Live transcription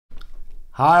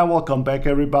Hi, welcome back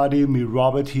everybody, me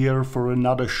Robert here for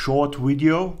another short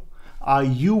video. Are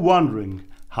you wondering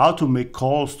how to make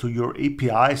calls to your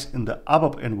APIs in the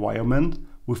ABAP environment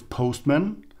with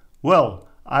Postman? Well,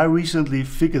 I recently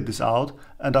figured this out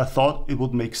and I thought it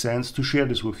would make sense to share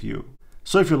this with you.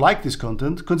 So if you like this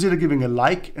content, consider giving a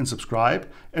like and subscribe,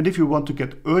 and if you want to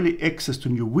get early access to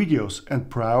new videos and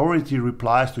priority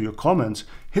replies to your comments,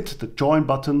 hit the join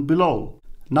button below.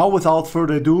 Now without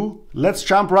further ado, let's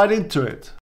jump right into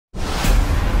it.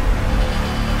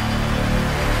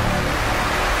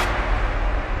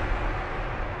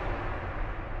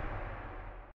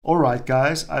 Alright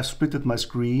guys, I've splitted my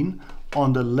screen.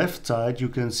 On the left side you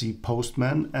can see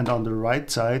Postman and on the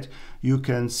right side you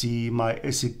can see my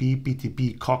SAP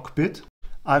BTP cockpit.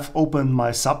 I've opened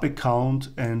my sub account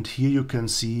and here you can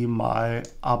see my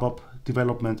ABAP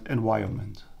development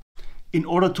environment. In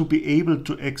order to be able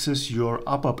to access your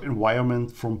ABAP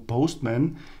environment from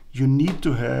Postman, you need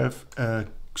to have a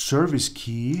service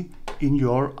key in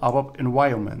your ABAP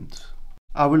environment.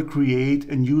 I will create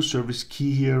a new service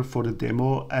key here for the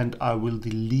demo and I will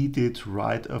delete it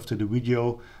right after the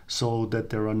video so that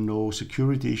there are no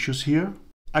security issues here.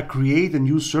 I create a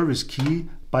new service key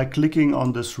by clicking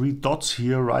on the three dots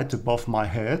here right above my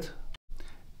head,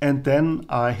 and then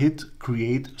I hit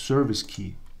create service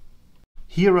key.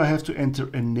 Here I have to enter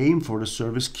a name for the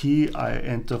service key. I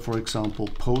enter, for example,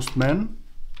 Postman,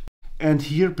 and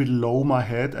here below my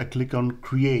head I click on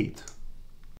create.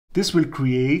 This will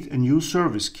create a new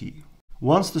service key.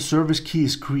 Once the service key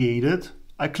is created,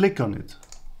 I click on it.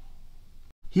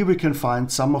 Here we can find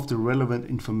some of the relevant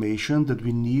information that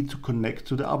we need to connect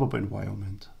to the ABAP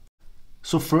environment.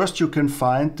 So first you can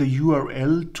find the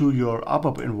URL to your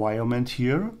ABAP environment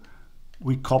here.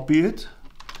 We copy it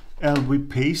and we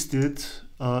paste it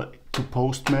to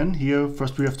Postman. Here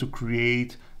first we have to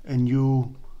create a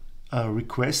new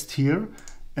request here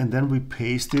and then we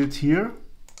paste it here.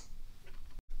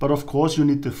 But of course you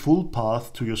need the full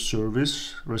path to your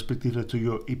service, respectively to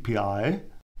your API.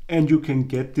 And you can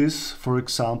get this, for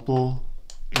example,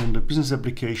 in the Business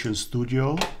Application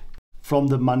Studio from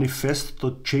the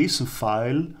manifest.json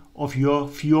file of your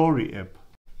Fiori app.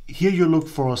 Here you look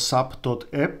for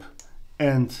sub.app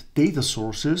and data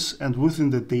sources, and within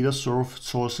the data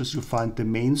sources you find the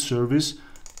main service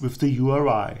with the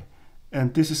URI.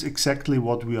 And this is exactly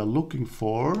what we are looking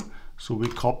for. So we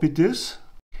copy this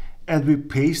and we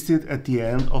paste it at the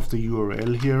end of the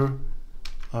URL here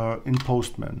in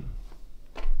Postman.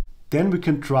 Then we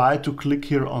can try to click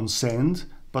here on send,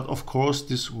 but of course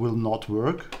this will not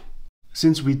work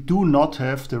since we do not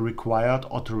have the required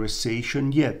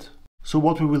authorization yet. So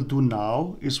what we will do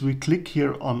now is we click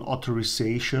here on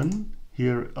authorization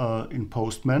here in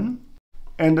Postman,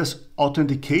 and as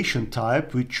authentication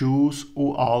type we choose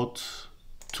OAuth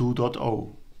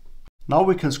 2.0. Now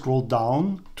we can scroll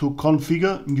down to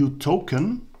configure new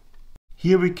token.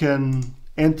 Here we can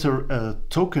enter a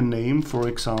token name, for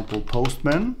example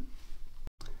Postman.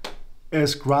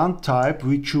 As grant type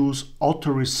we choose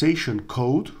authorization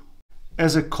code.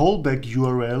 As a callback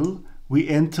URL we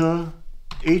enter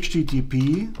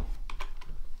HTTP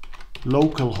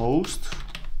localhost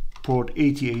port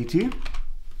 8080.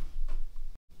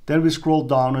 Then we scroll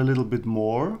down a little bit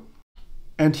more.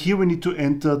 And here we need to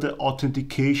enter the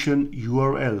authentication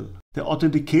URL. The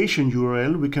authentication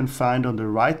URL we can find on the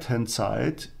right hand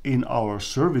side in our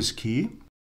service key.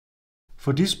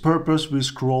 For this purpose we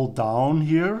scroll down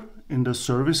here in the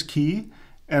service key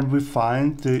and we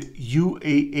find the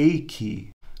UAA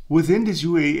key. Within this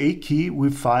UAA key we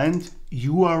find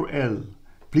URL.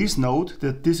 Please note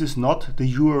that this is not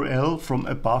the URL from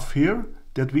above here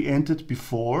that we entered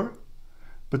before,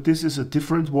 but this is a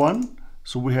different one.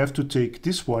 So we have to take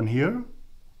this one here,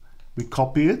 we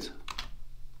copy it,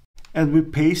 and we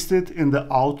paste it in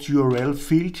the out URL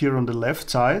field here on the left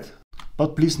side.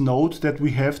 But please note that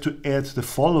we have to add the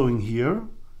following here,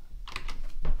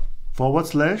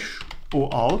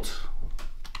 /OAuth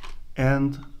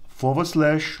and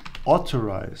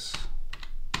 /authorize.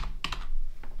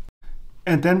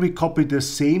 And then we copy the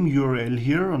same URL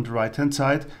here on the right hand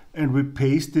side and we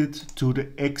paste it to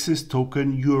the access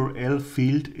token URL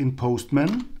field in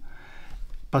Postman.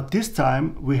 But this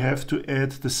time we have to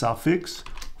add the suffix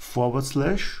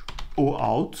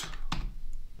 /OAuth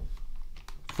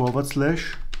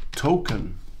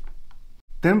 /token.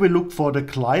 Then we look for the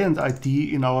client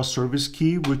ID in our service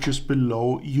key, which is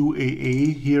below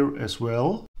UAA here as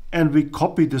well. And we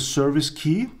copy the service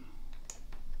key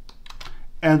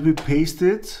and we paste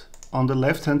it on the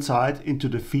left hand side into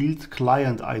the field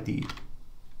client ID.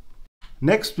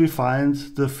 Next we find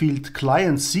the field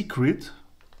client secret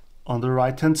on the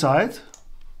right hand side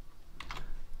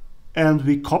and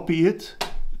we copy it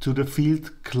to the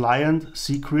field Client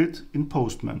Secret in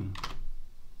Postman.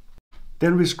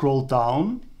 Then we scroll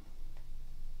down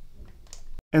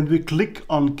and we click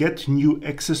on Get New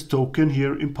Access Token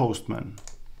here in Postman.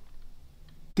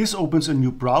 This opens a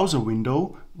new browser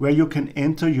window where you can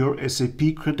enter your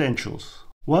SAP credentials.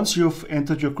 Once you've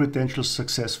entered your credentials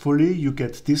successfully, you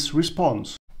get this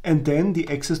response. And then the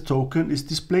access token is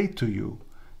displayed to you.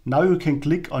 Now you can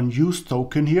click on Use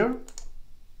Token here.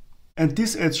 And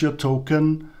this adds your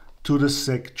token to the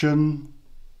section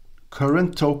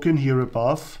Current Token here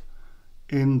above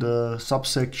in the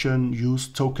subsection Use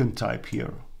Token Type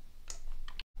here.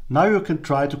 Now you can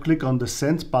try to click on the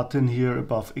Send button here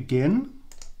above again.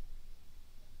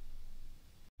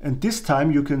 And this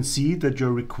time you can see that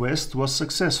your request was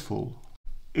successful.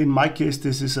 In my case,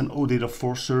 this is an OData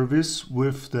 4 service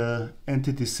with the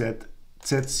entity set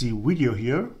ZC video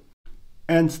here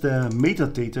and the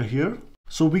metadata here.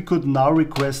 So we could now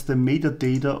request the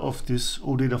metadata of this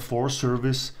OData 4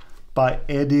 service by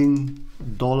adding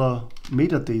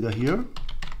 $metadata here.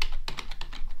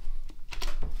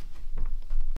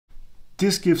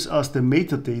 This gives us the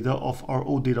metadata of our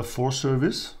OData 4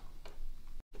 service.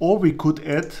 Or we could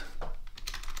add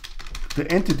the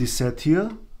entity set here,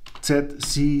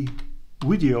 ZC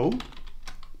video,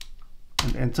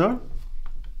 and enter.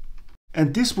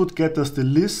 And this would get us the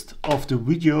list of the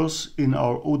videos in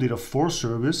our OData 4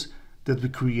 service that we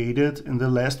created in the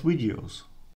last videos.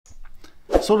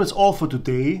 So that's all for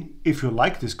today. If you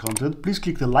like this content, please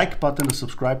click the like button, the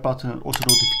subscribe button, and also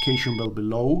the notification bell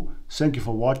below. Thank you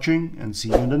for watching and see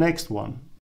you in the next one.